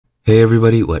Hey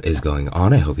everybody, what is going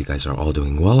on? I hope you guys are all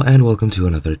doing well and welcome to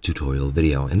another tutorial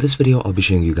video. In this video, I'll be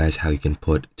showing you guys how you can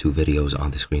put two videos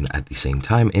on the screen at the same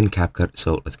time in Capcut,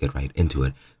 so let's get right into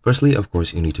it. Firstly, of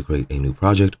course, you need to create a new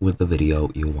project with the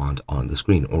video you want on the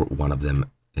screen, or one of them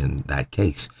in that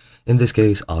case. In this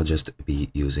case, I'll just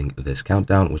be using this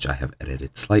countdown, which I have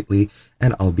edited slightly,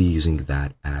 and I'll be using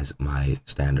that as my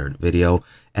standard video.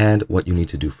 And what you need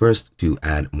to do first to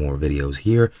add more videos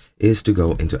here is to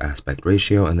go into aspect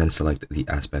ratio and then select the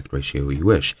aspect ratio you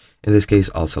wish. In this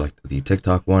case, I'll select the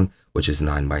TikTok one, which is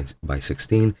 9 by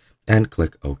 16, and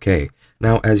click OK.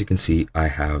 Now, as you can see, I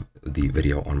have the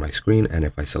video on my screen, and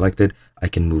if I select it, I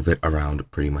can move it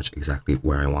around pretty much exactly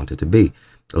where I want it to be.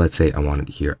 Let's say I want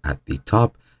it here at the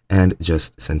top, and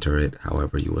just center it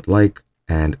however you would like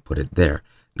and put it there.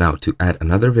 Now, to add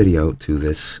another video to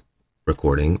this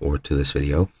recording or to this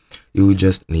video, you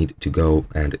just need to go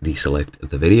and deselect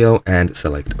the video and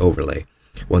select overlay.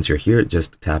 Once you're here,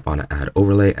 just tap on add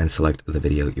overlay and select the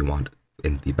video you want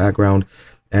in the background.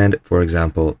 And for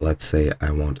example, let's say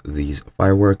I want these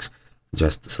fireworks.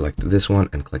 Just select this one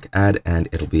and click add, and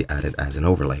it'll be added as an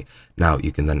overlay. Now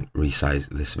you can then resize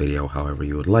this video however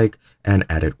you would like and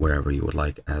add it wherever you would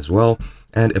like as well.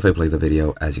 And if I play the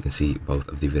video, as you can see, both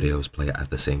of the videos play at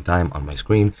the same time on my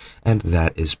screen, and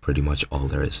that is pretty much all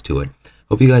there is to it.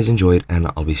 Hope you guys enjoyed, and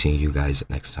I'll be seeing you guys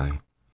next time.